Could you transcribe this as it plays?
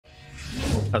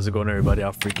How's it going, everybody?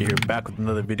 AlphaRique here, back with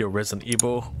another video, Resident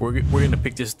Evil. We're gonna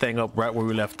pick this thing up right where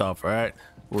we left off. All right.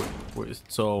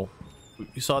 So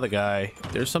you saw the guy.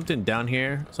 There's something down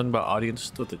here. Something about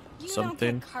audience with something. You don't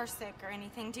get car sick or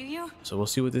anything, do you? So we'll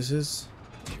see what this is.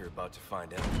 You're about to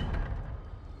find out.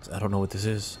 I don't know what this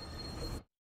is.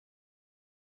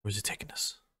 Where's it taking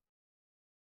us?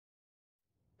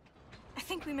 I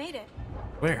think we made it.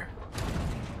 Where?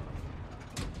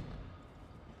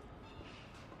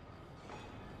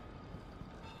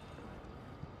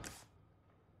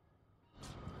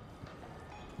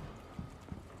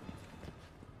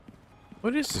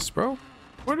 What is this, bro?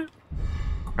 What is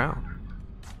crown?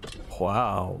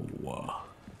 Wow.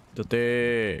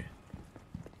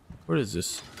 What is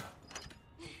this?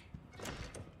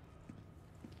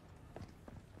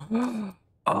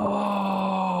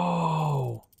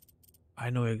 Oh, I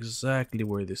know exactly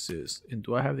where this is. And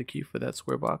do I have the key for that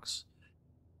square box?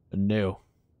 No.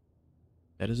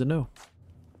 That is a no.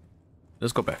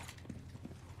 Let's go back.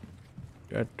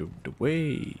 Got the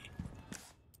way.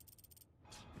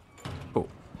 Oh,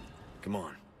 Come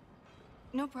on.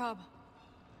 No problem.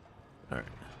 all right.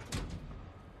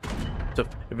 So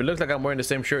if it looks like I'm wearing the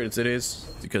same shirt, it is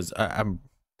because I'm.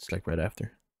 It's like right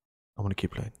after. I want to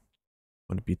keep playing.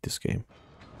 I want to beat this game,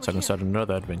 so I can start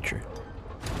another adventure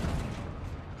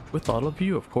with all of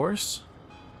you, of course.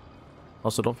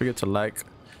 Also, don't forget to like,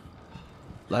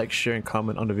 share, and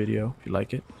comment on the video if you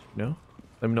like it. You know,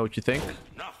 let me know what you think.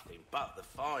 Nothing but the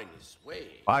finest way.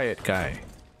 Buy it, guy.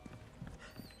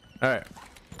 All right.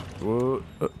 Whoa,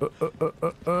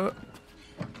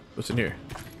 what's in here?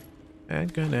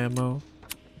 Handgun ammo.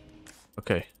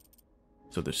 Okay.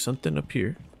 So there's something up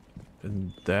here.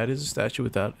 And that is a statue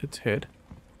without its head.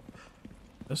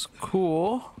 That's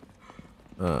cool.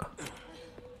 Okay.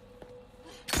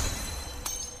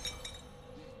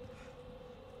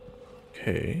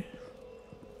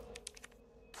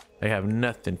 I have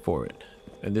nothing for it.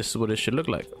 And this is what it should look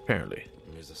like, apparently.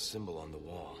 There's a symbol on the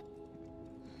wall.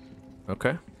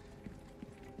 Okay.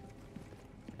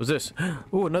 What's this?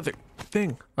 Oh, another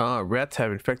thing. Rats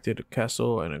have infected a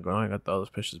castle and are going after all those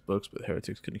precious books, but the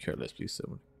heretics couldn't care less. Please,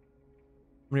 someone.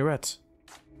 How many rats?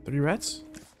 3 rats?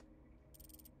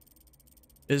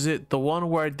 Is it the one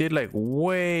where I did like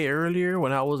way earlier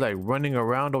when I was like running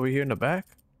around over here in the back?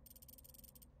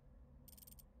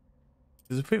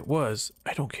 Because if it was,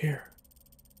 I don't care.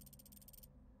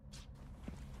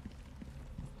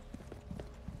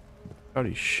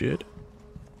 Howdy shit.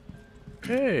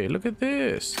 Hey, look at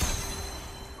this.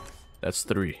 That's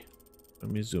 3.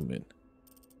 Let me zoom in.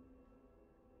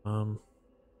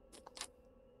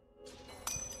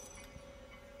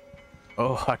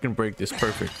 Oh, I can break this.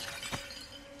 Perfect.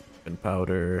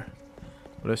 Gunpowder.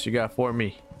 What else you got for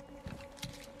me?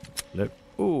 Look.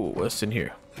 Ooh, what's in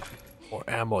here? More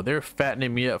ammo. They're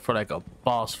fattening me up for like a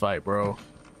boss fight, bro.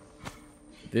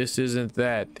 This isn't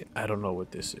that. I don't know what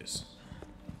this is.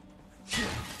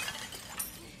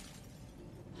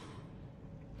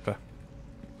 Okay.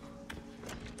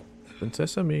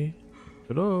 Sesame.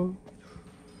 Hello.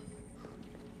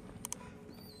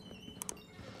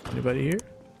 Anybody here?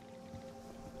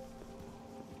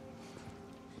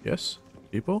 Yes?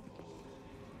 People?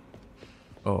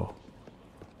 Oh.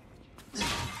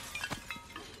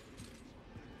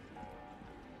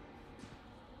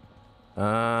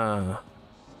 I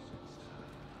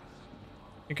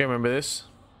think I remember this.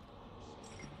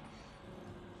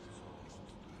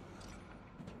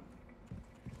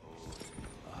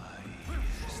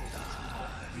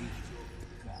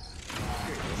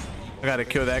 I gotta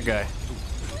kill that guy.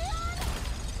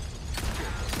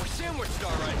 We're sandwiched,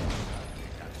 all right.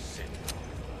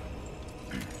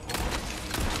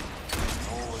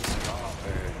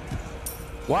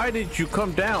 Why did you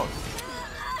come down?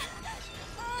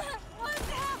 What's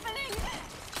happening?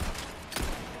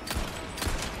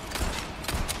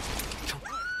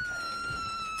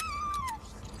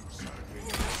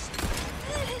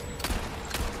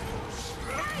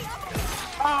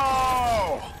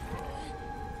 Oh!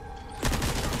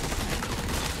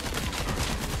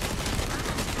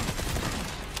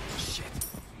 Shit.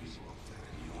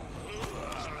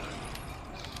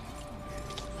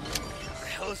 What the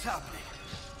hell is happening?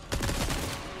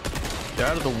 Get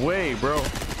out of the way, bro.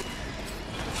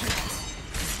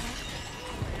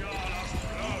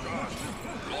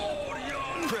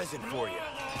 Present for you.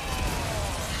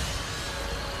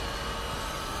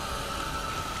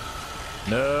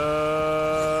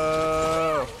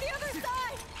 No. The other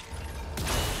side.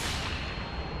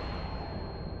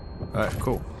 All right,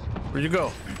 cool. Where'd you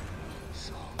go?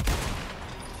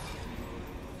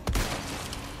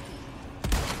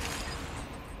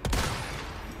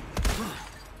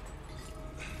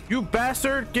 You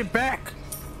bastard! Get back!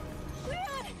 Leon,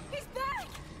 he's back!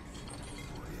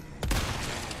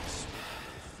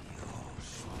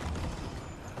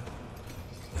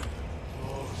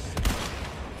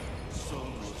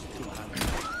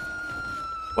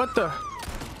 What the?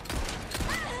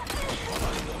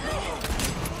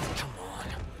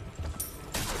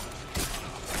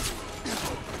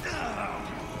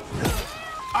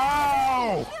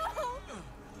 Ow!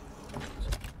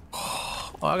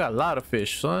 Oh, I got a lot of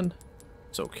fish, son.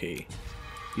 It's okay.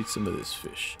 Eat some of this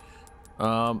fish.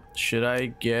 Should I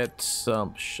get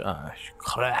some? Okay.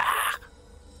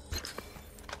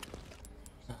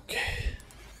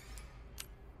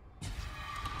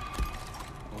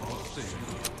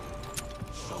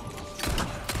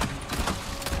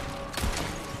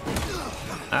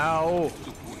 Ow!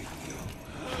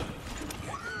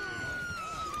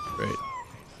 Great.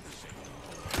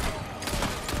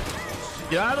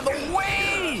 Get out of the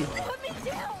way! Put me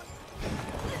down!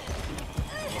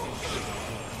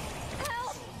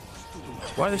 Help!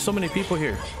 Why are there so many people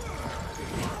here?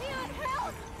 Leon,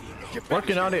 help!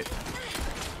 Working on it.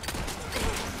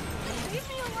 Leave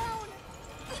me alone!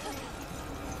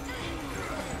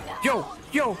 Yo!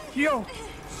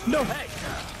 No!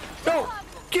 No!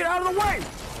 Get out of the way!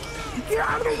 Get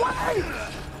out of the way!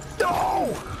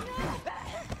 No!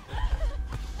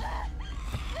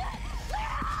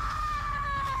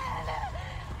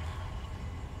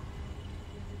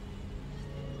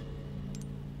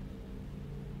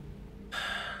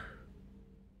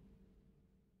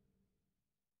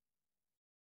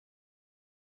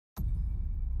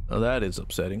 Oh, that is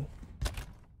upsetting.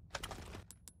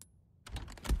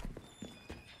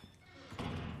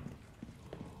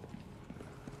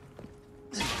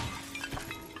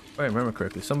 If I remember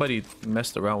correctly, somebody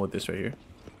messed around with this right here.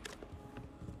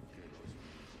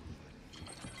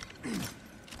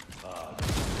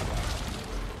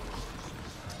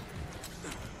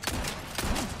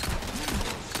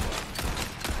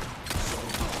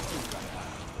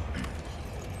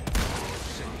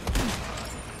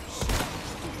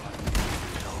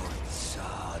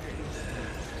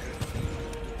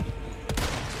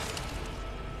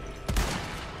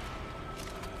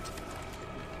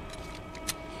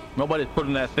 Nobody's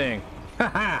putting that thing.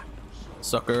 Haha!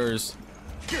 Suckers.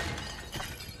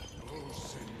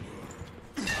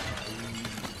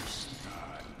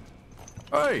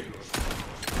 Hey!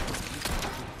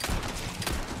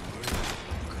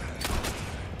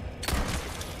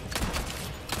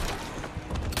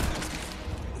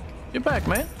 Get back,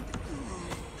 man.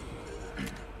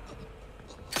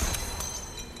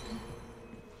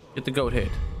 Get the goat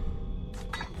head.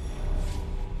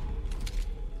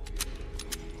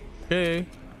 Okay,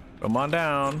 come on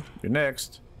down. You're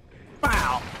next.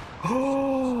 Wow!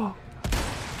 Oh,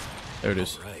 there it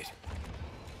is. Right.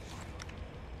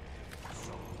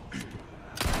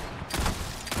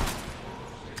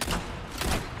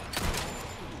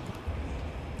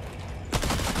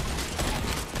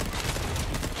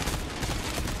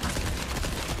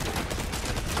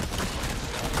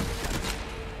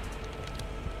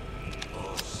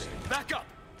 Back up.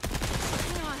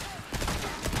 Leon,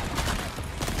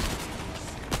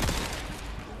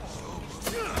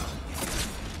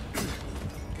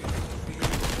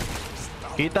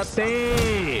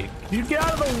 Quítate! You get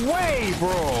out of the way, bro!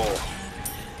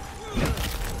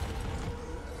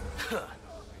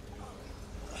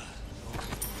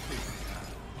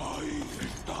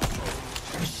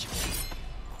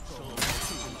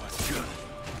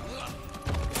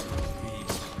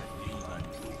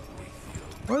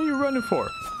 What are you running for?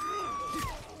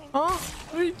 Huh?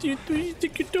 What do you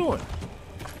think you're doing?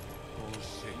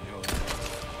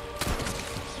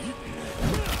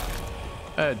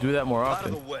 Do that more Out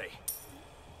often. of the way.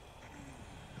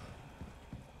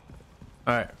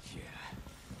 All right.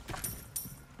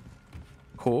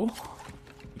 Cool.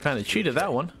 You kind of cheated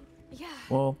that one. yeah,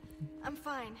 Well, I'm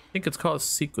fine. I think it's called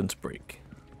sequence break.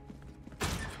 If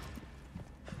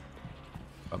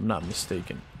I'm not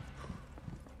mistaken.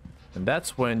 And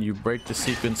that's when you break the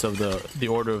sequence of the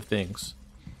order of things.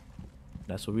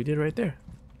 That's what we did right there.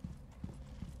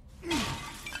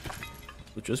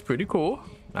 Which was pretty cool.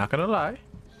 Not gonna lie.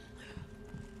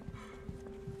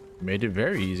 Made it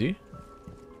very easy.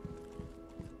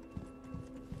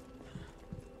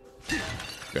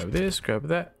 Grab this, grab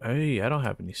that. Hey, I don't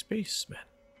have any space, man.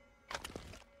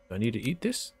 Do I need to eat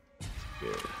this?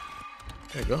 Yeah.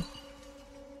 There you go.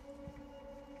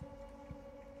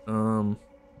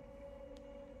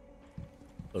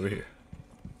 Over here.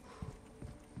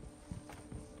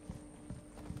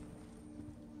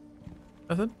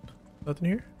 Nothing? Nothing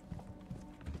here?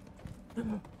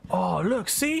 Oh, look,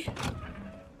 see?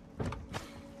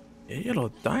 A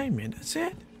yellow diamond, that's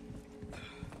it?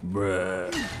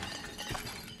 Bruh.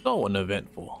 So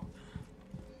uneventful.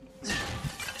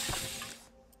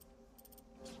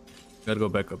 Gotta go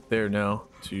back up there now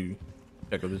to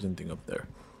check if there's anything up there.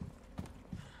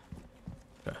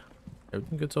 Okay.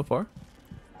 Everything good so far?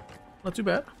 Not too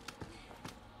bad.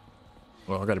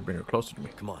 Well, I gotta bring her closer to me.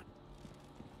 Come on.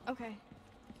 Okay.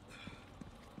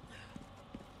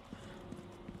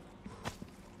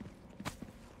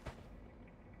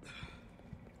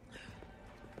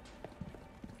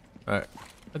 Alright.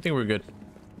 I think we're good.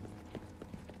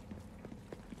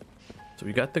 So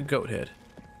we got the goat head.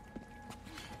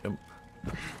 Yep.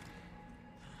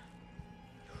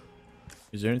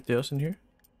 Is there anything else in here?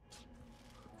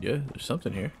 Yeah, there's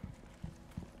something here.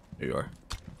 There you are.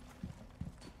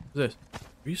 What's this?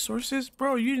 Resources?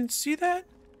 Bro, you didn't see that?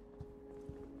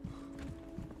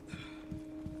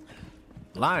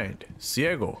 Blind.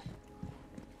 Ciego.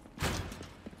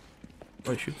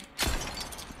 Oh, shoot.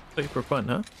 Play for fun,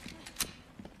 huh?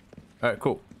 Alright,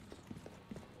 cool.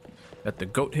 Got the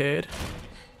goat head.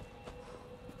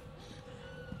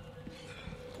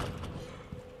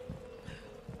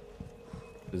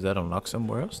 Does that unlock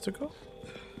somewhere else to go?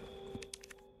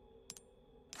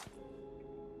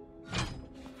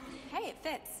 Hey, it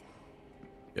fits.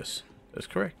 Yes, that's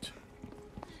correct.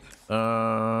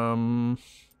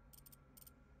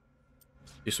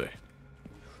 This way.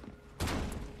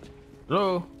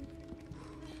 Hello?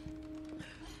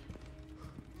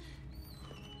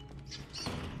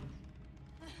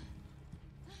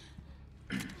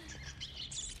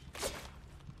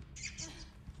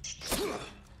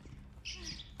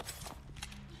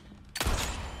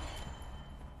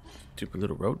 Stupid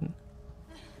little rodent.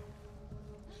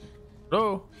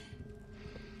 Hello?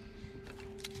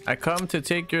 I come to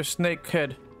take your snake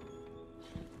head.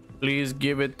 Please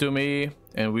give it to me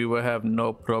and we will have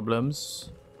no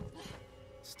problems.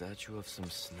 Statue of some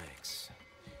snakes.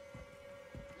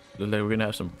 Looks like we're gonna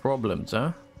have some problems,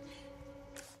 huh?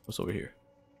 What's over here?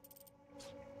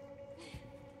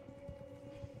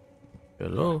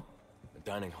 Hello? The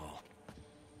dining hall.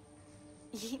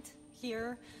 Eat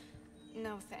here?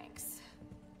 No thanks.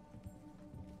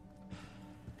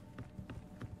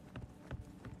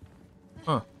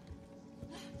 Huh.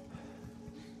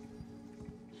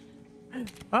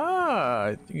 Ah,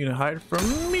 I think you can hide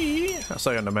from me. I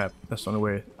saw you on the map. That's the only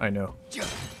way I know.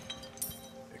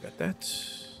 I got that.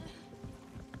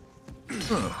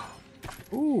 Huh.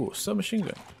 Ooh, submachine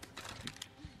gun.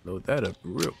 Load that up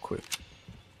real quick.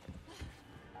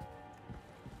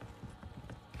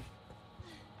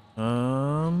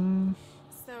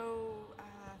 So,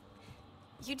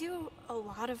 you do a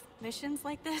lot of missions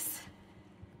like this?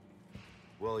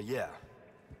 Well, yeah.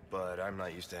 But I'm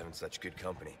not used to having such good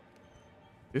company.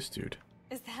 This dude.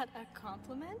 Is that a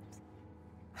compliment?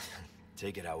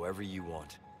 Take it however you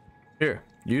want. Here,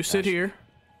 you sit here,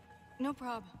 No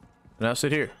problem. and I'll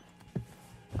sit here.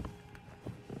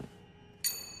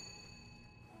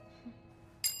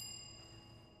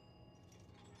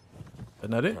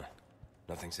 Isn't that it? Huh.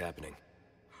 Nothing's happening.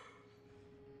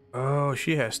 Oh,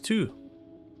 she has two.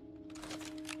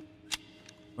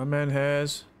 My man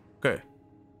has... Okay.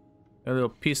 A little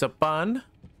piece of pan.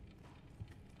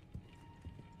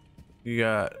 You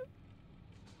got...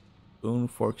 spoon,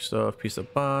 fork stuff, piece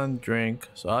of pan, drink.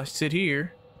 So I sit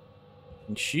here.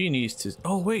 And she needs to...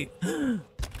 Oh, wait. Grab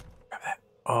that.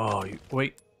 Oh,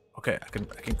 wait. Okay, I can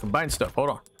combine stuff. Hold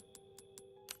on.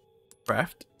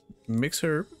 Craft. Mix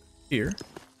herb. Here.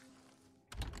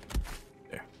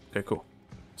 There. Okay, cool.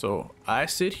 So I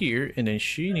sit here and then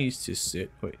she needs to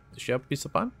sit. Wait, does she have a piece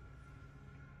of pan?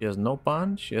 She has no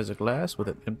pan. She has a glass with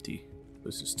an empty.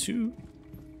 This is two.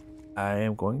 I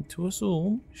am going to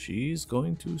assume she's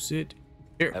going to sit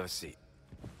here. Have a seat.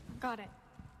 Got it.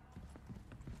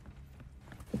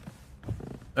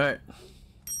 All right.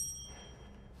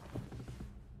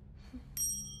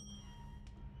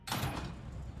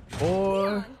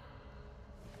 Boy,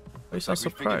 why you sound Like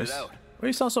we figured it surprised? out. What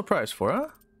you sound surprised for, huh?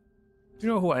 You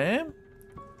know who I am?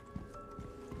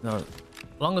 No, as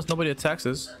long as nobody attacks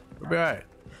us, we'll be alright.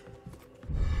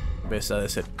 Best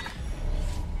that's it.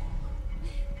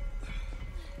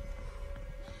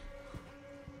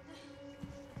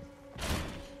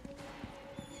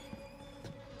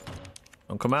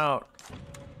 Don't come out.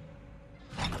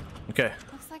 Okay.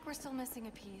 Looks like we're still missing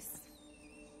a piece.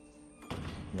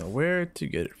 Now where to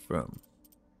get it from?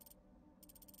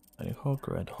 Dining hall,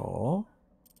 grand hall.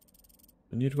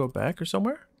 We need to go back or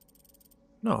somewhere?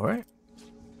 No, right?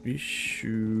 We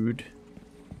should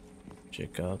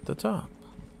check out the top.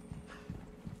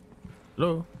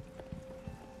 Hello?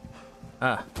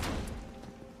 Ah.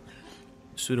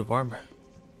 Suit of armor.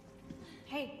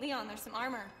 Leon, there's some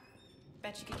armor.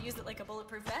 Bet you could use it like a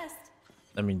bulletproof vest.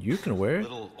 I mean, you can wear A it.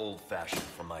 little old-fashioned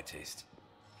for my taste.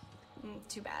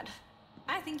 Too bad.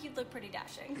 I think you'd look pretty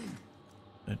dashing.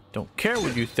 I don't care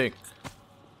what you think.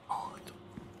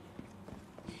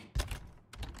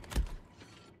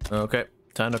 Okay,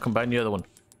 time to combine the other one.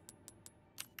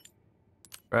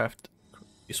 Craft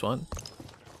this one.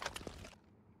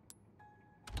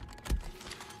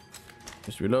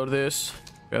 Just reload this.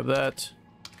 Grab that.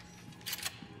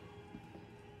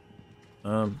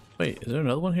 Wait, is there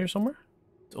another one here somewhere?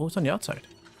 Oh, it's on the outside.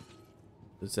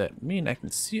 Does that mean I can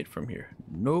see it from here?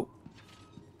 Nope.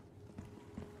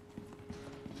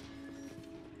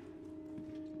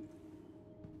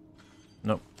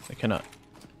 Nope, I cannot.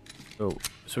 Oh,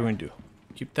 so we're gonna do.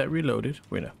 Keep that reloaded.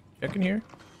 We're gonna check in here.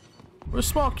 We're a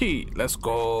small key. Let's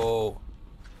go.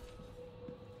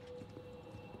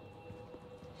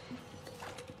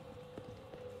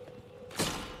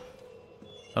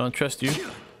 I don't trust you.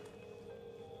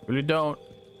 Really don't.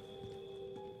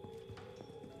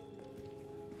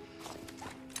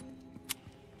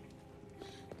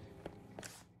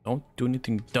 Don't do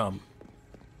anything dumb.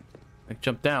 Like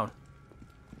jump down.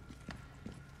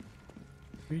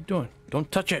 What are you doing? Don't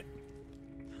touch it.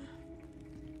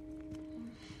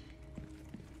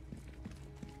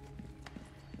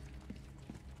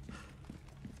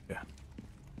 Yeah.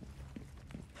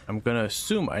 I'm gonna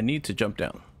assume I need to jump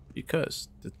down because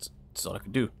that's all I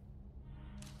can do.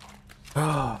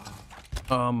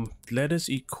 Let us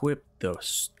equip the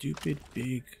stupid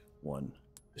big one.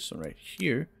 This one right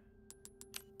here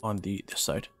on this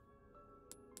side.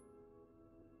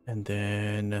 And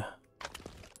then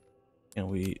and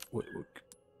we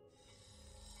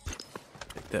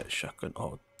take that shotgun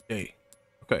all day.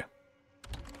 Okay.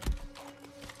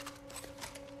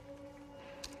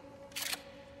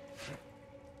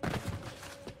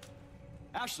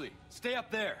 Ashley, stay up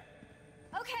there.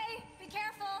 Okay, be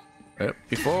careful.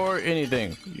 Before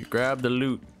anything, you grab the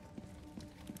loot.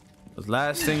 The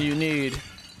last thing you need.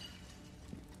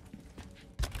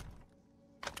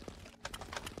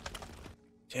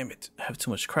 Damn it, I have too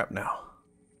much crap now.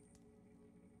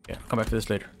 Yeah, I'll come back to this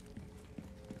later.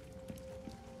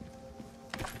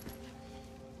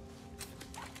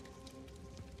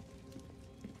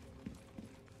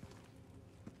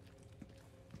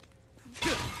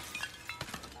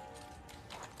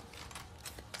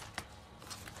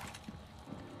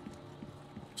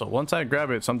 So once I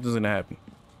grab it, something's gonna happen.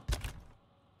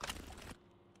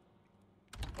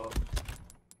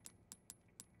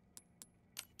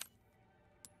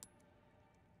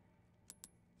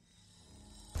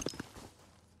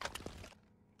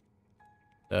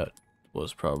 That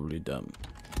was probably dumb.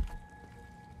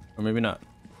 Or maybe not.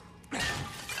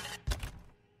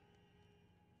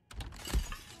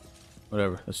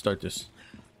 Whatever, let's start this.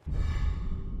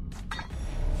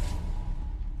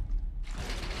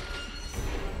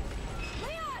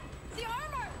 Leon, the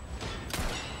armor.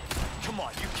 Come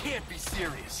on, you can't be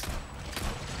serious.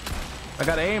 I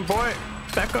gotta aim, boy.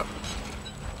 Back up.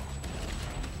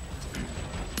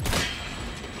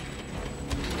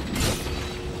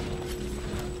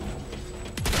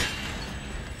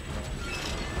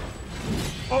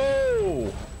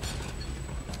 Oh!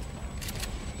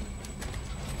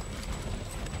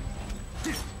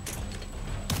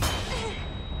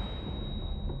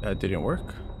 That didn't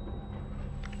work.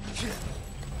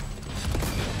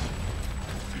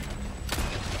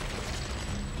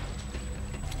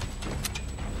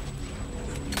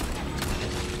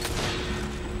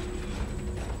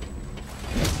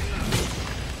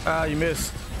 Ah, you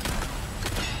missed.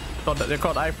 They're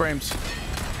called iframes.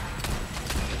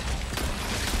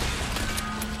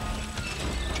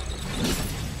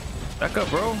 Back up,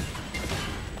 bro.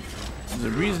 There's a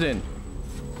reason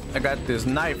I got this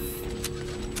knife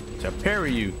to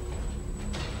parry you.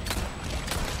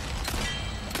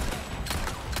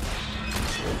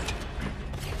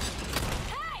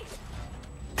 Hey!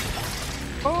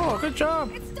 Oh, good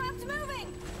job. It stopped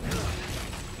moving.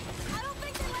 I don't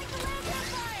think they like the land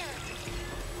fire.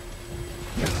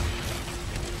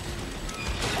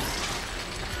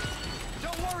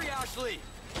 Don't worry, Ashley.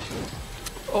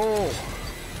 Oh.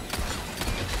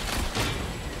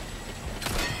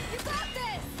 You got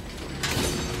this.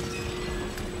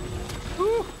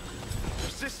 Whew.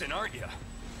 Persistent, aren't you?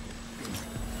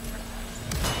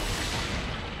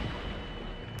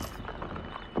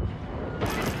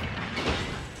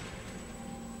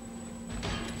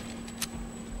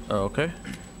 Oh, okay.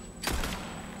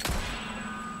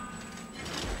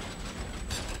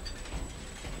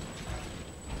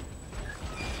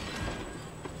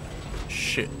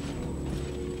 Shit.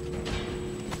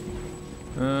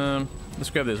 Let's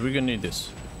grab this. We're gonna need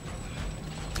this.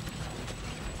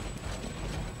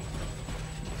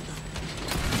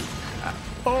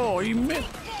 Oh, he missed.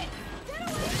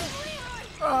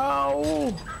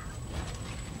 Ow.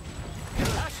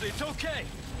 Ashley, it's okay.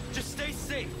 Just stay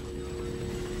safe.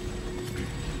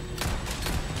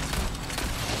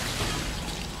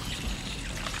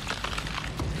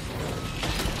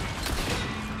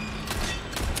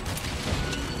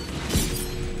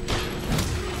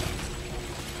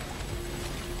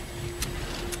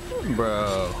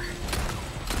 Bro.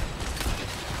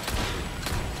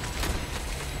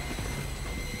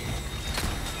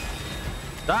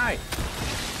 Die.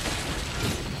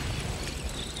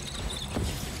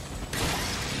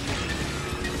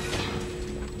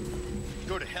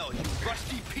 Go to hell, you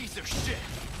rusty piece of shit.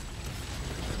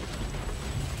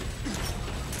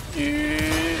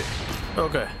 Yeah.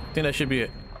 Okay, I think that should be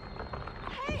it.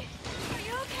 Hey, are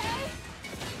you okay?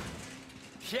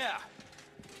 Yeah.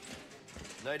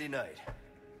 Nighty night.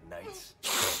 Nights.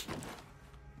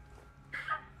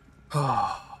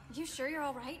 You sure you're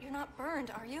all right? You're not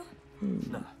burned, are you?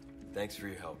 Nah. Thanks for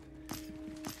your help.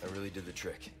 I really did the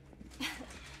trick.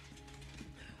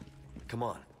 Come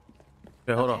on.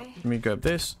 Okay, hold on. Okay. Let me grab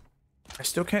this. I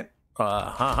still can't.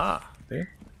 Haha. There.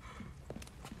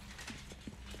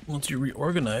 Once you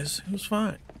reorganize, it was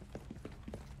fine.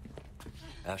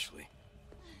 Ashley.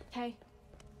 Hey.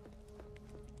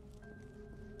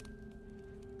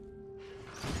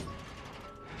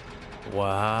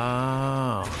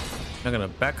 Wow. I'm gonna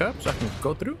back up so I can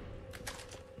go through.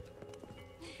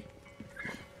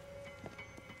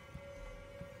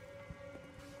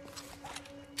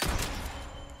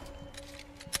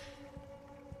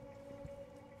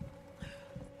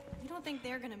 You don't think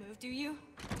they're gonna move, do you?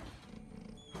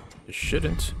 You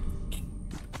shouldn't.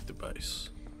 Device.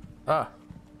 Ah.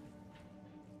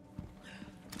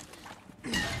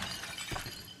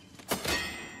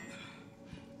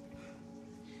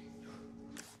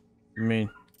 I mean,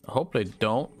 I hope they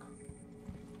don't.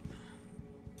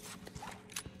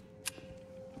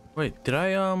 Wait, did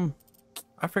I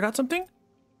forgot something?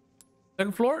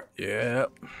 Second floor? Yeah.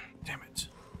 Damn it.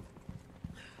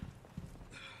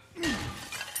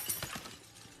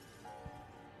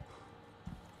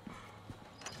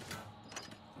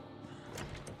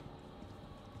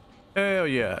 Hell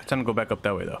yeah. Time to go back up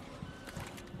that way though.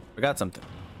 Forgot something.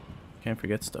 Can't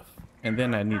forget stuff. And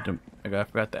then I need to, I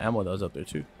forgot the ammo that was up there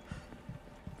too.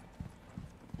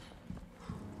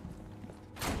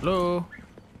 Hello?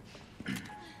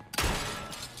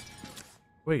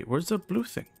 Wait, where's the blue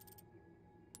thing?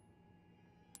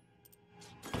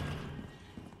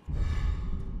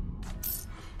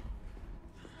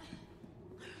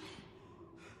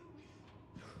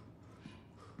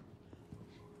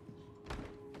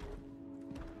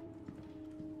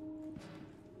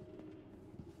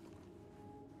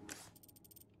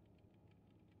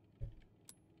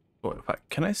 Oh,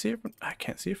 can I see it from? I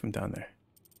can't see it from down there.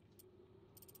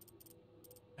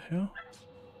 The hell?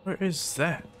 Where is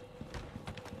that?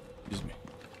 Excuse me.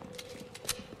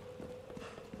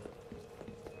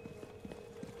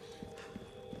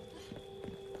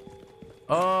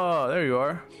 Oh, there you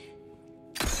are.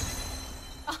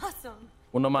 Awesome.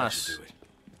 Uno That más. should do it.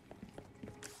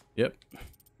 Yep.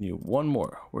 Need one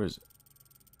more. Where is it?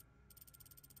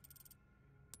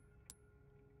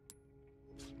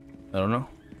 I don't know.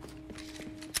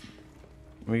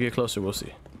 When we get closer, we'll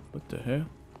see. What the hell?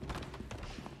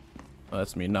 Oh,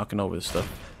 that's me knocking over this stuff.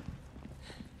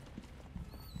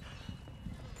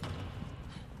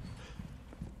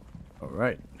 All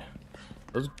right.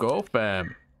 Let's go,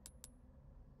 fam.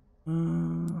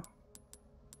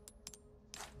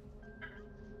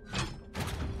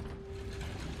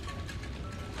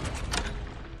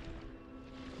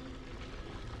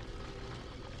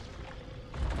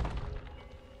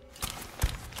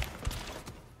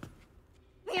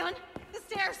 Leon, the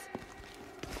stairs.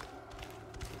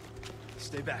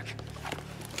 Stay back.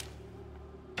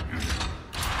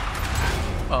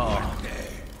 Oh,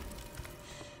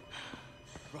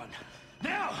 Run.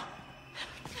 Now!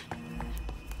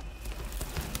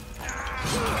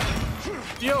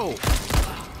 yo.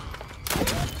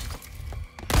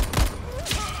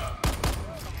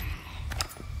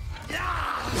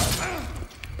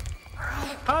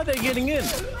 How are they getting in?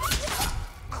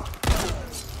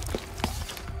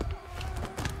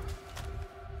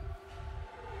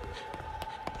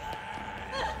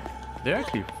 They're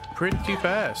actually pretty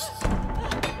fast.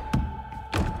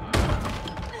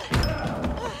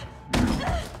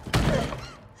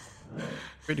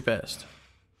 Pretty fast.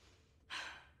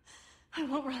 I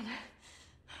won't run.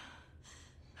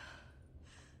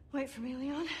 Wait for me,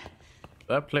 Leon.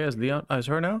 Do I play as Leon? As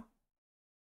her now?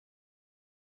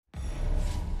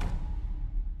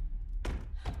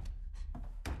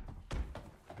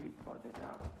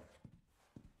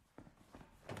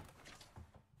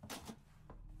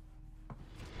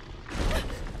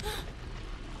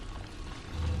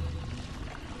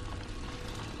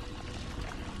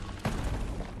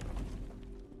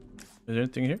 there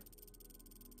anything here?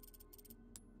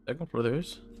 Second floor there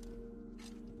is.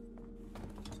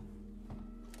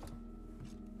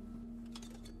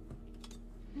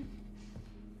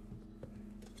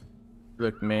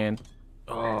 Look, man.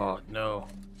 Oh no.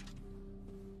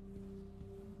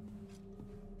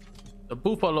 The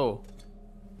buffalo.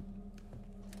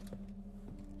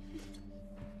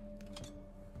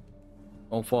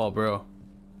 Don't fall, bro.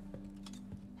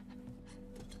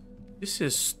 This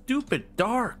is stupid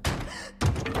dark.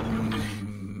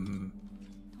 Don't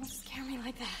scare me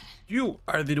like that. You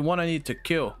are the one I need to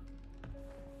kill.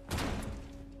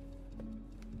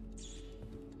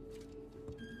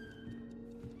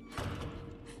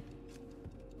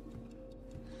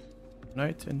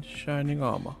 Knight in shining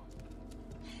armor.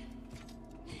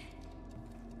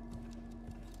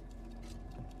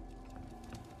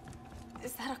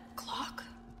 Is that a clock?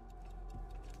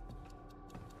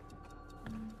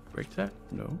 Break that?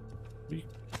 No.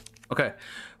 Okay.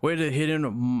 Where the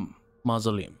hidden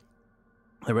mausoleum.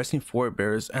 The resting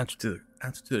forebears answer to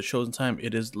the chosen time.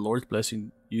 It is the Lord's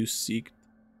blessing you seek.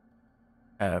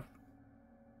 The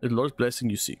Lord's blessing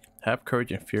you seek. Have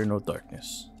courage and fear no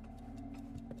darkness.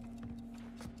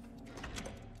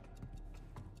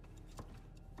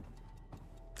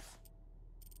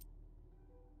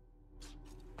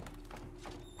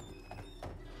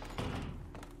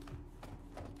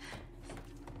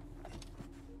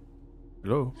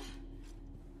 Hello.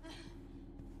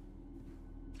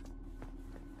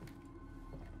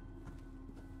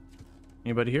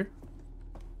 Anybody here?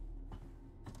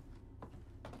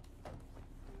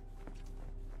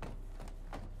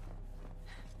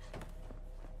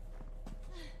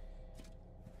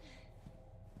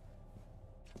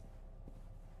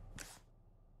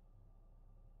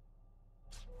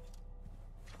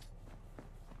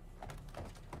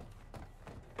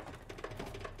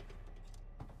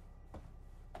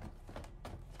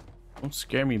 Don't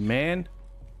scare me, man.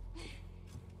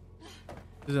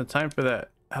 This isn't time for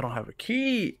that. I don't have a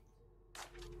key.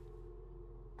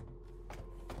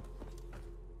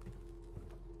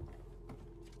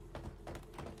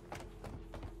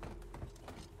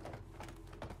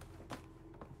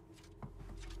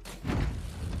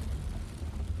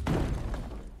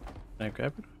 Can I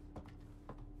grab it?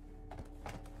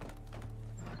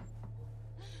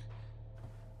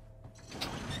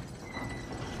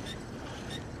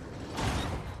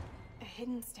 A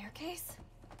hidden staircase?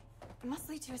 It must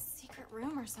lead to a secret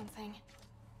room or something.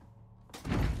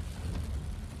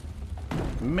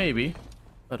 Maybe.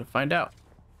 Better find out.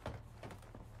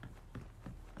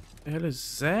 The hell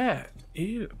is that?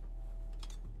 Ew.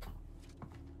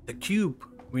 The cube.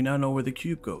 We now know where the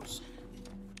cube goes.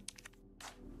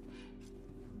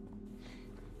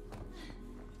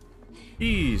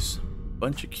 Keys.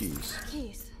 Bunch of keys.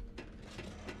 Keys.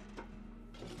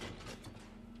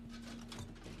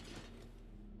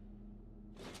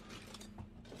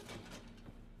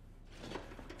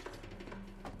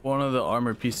 One of the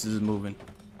armor pieces is moving.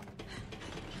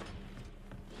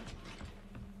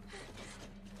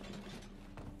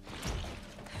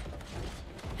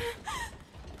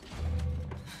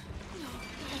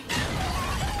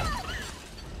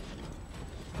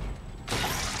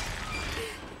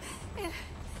 It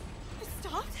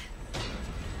stopped?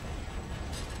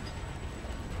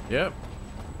 Yep.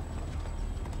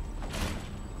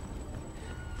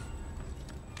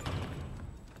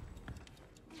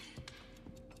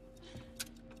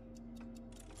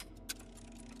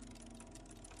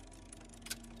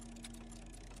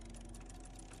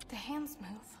 The hands move.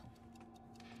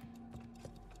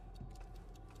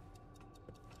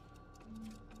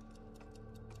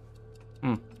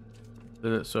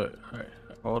 So, all right.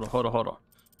 Hold on.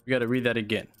 We gotta read that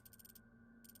again.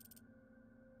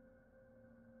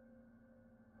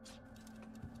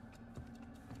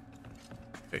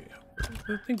 Okay,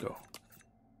 where'd the thing go?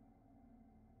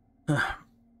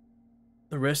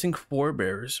 The resting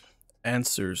forebears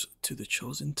answers to the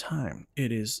chosen time.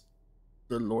 It is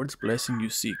the Lord's blessing you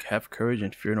seek. Have courage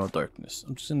and fear no darkness.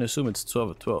 I'm just gonna assume it's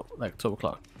 12 o'clock.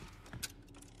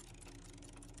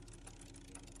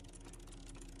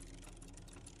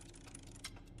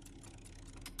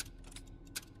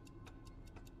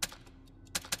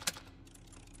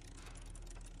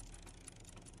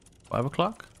 $5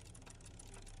 o'clock?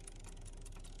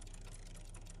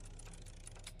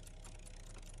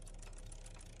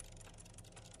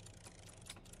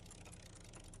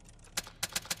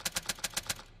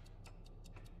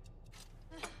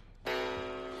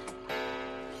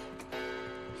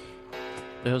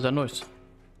 The hell's that noise?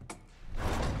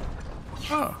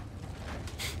 Oh.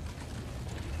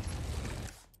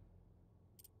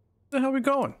 Where the hell are we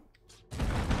going?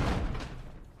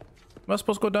 Am I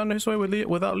supposed to go down this way with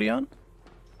without Leon?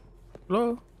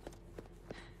 Hello?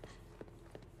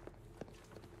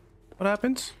 What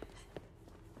happens?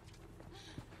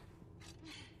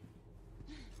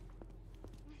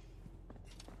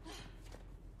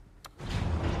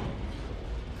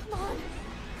 Come on.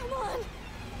 Come on.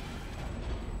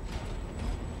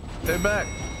 Stay back.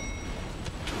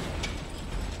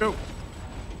 Go.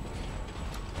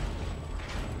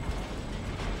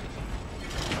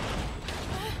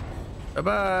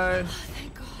 Bye-bye. Oh,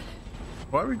 thank God.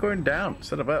 Why are we going down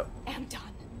instead of up? I'm done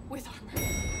with armor.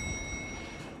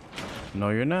 No,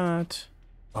 you're not.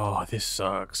 Oh, this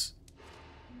sucks.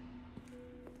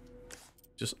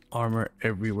 Just armor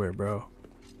everywhere, bro.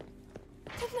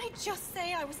 Didn't I just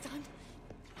say I was done?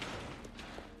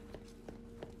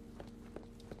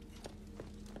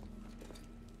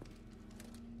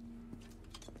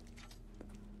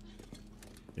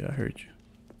 Yeah, I heard you.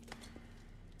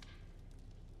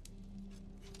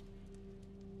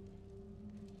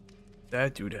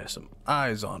 That dude has some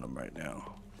eyes on him right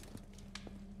now.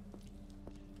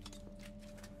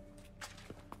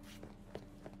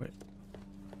 Wait.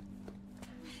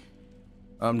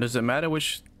 Does it matter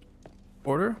which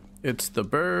order? It's the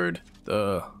bird,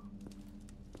 the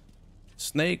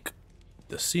snake,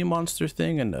 the sea monster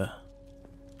thing, and the...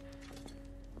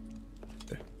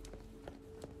 Okay.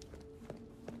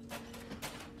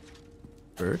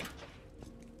 Bird.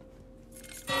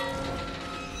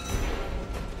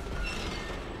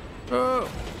 Oh!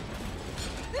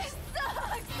 This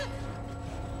sucks!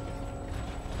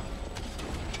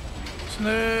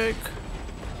 Snake!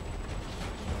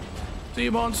 Sea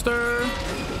monster!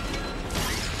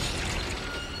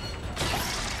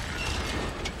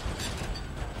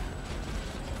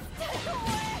 Stay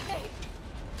away!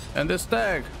 And this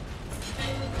stag!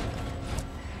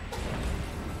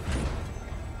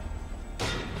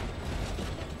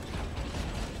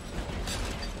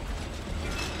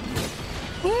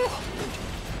 Woo!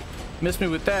 Miss me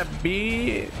with that,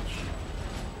 bitch!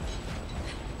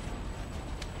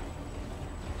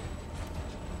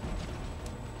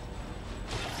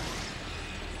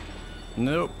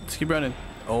 Nope, let's keep running.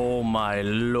 Oh my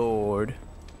lord.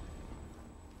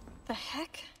 The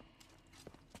heck?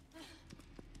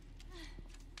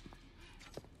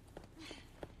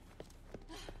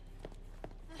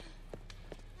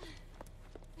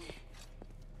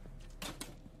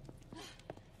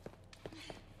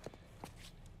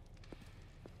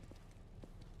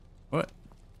 What?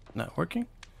 Not working?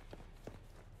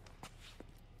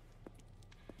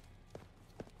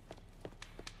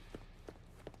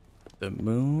 The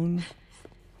moon?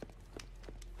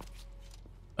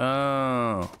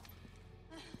 Oh.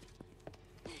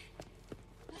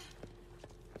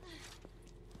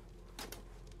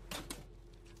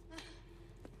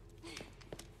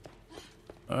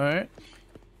 All right.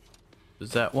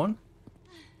 Is that one?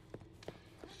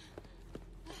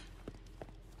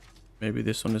 Maybe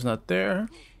this one is not there.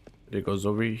 It goes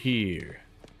over here.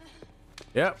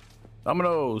 Yep.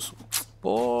 Dominoes.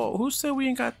 Oh, who said we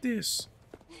ain't got this?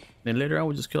 Then later on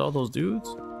we just kill all those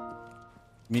dudes.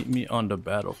 Meet me on the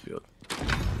battlefield.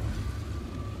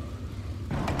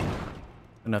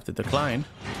 And have to decline.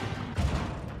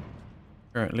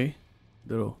 Currently, a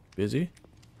little busy.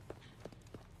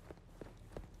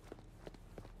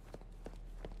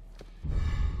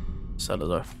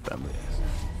 Salazar family.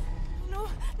 No,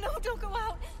 no, don't go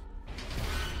out!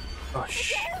 Oh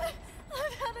shit.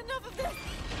 I've had enough of this!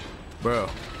 Bro.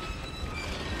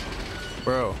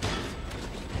 Bro.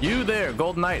 You there,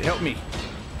 Golden Knight, help me.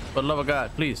 For the love of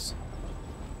God, please.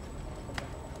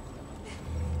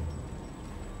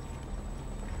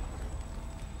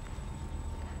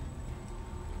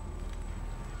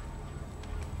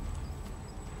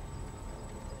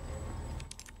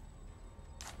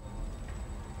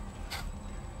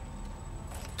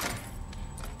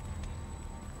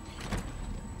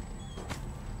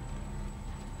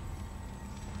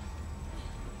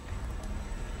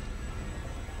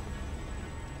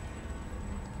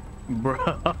 Bro.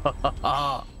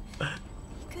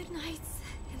 Good nights,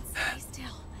 and stay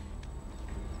still.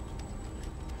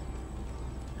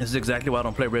 This is exactly why I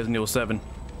don't play Resident Evil 7.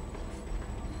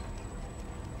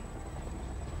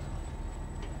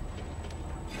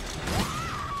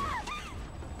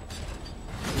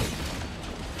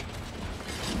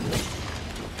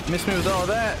 Miss me with all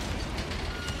that.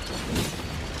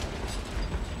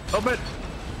 Open.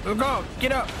 Let's go.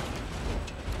 Get up.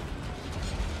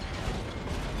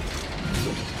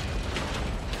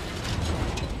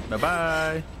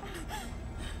 Bye-bye.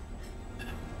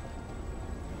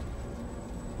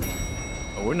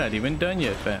 Oh, we're not even done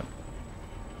yet, fam.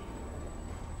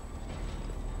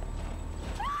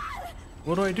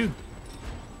 What do I do?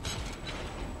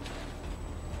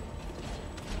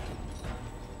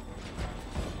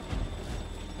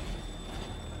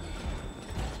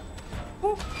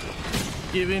 Woo.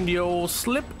 Give him the old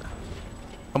slip.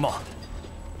 Come on.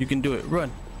 You can do it.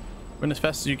 Run. Run as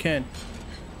fast as you can.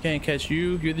 Can't catch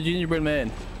you. You're the gingerbread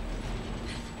man.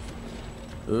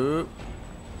 Are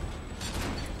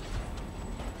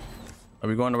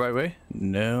we going the right way?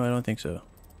 No, I don't think so.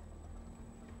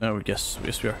 No, yes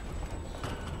we are.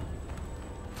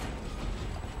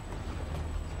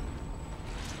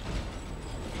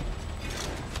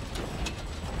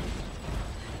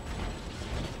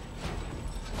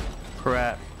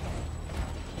 Crap.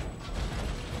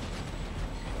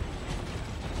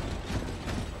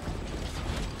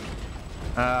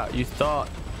 You thought.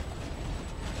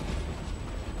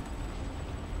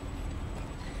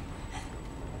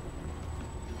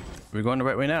 We're going the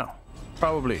right way now.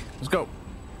 Probably. Let's go.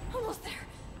 Almost there.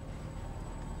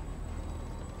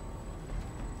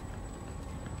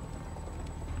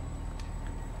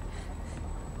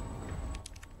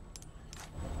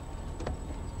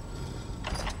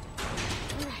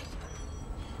 All right.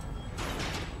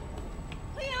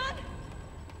 Leon!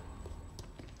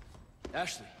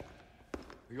 Ashley,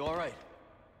 are you all right?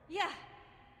 Yeah.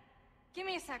 Give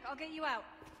me a sec. I'll get you out.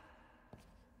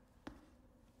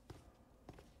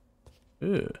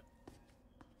 Ugh.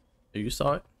 You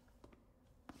saw it?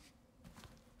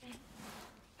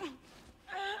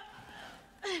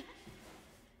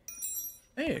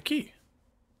 Hey, a key.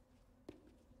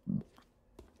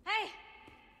 Hey!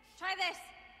 Try this.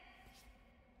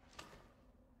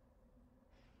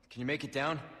 Can you make it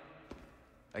down?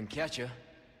 I can catch you.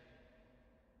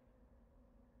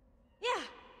 Yeah,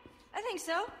 I think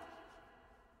so.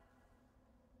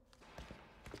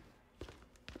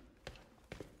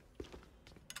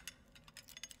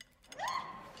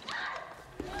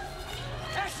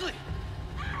 Ashley!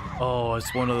 Oh,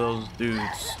 it's one of those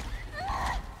dudes.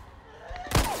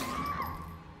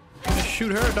 Just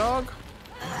shoot her, dog.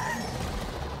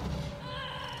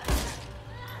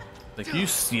 Like, you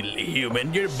silly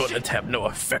human, your bullets have no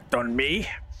effect on me.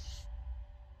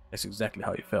 That's exactly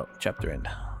how you felt. Chapter end.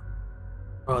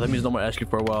 Oh, that means no more Ashley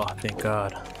for a while. Thank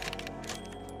God.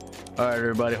 Alright,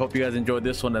 everybody. Hope you guys enjoyed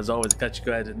this one. As always, catch you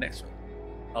guys in the next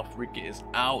one. AlphaRique is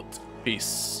out.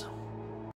 Peace.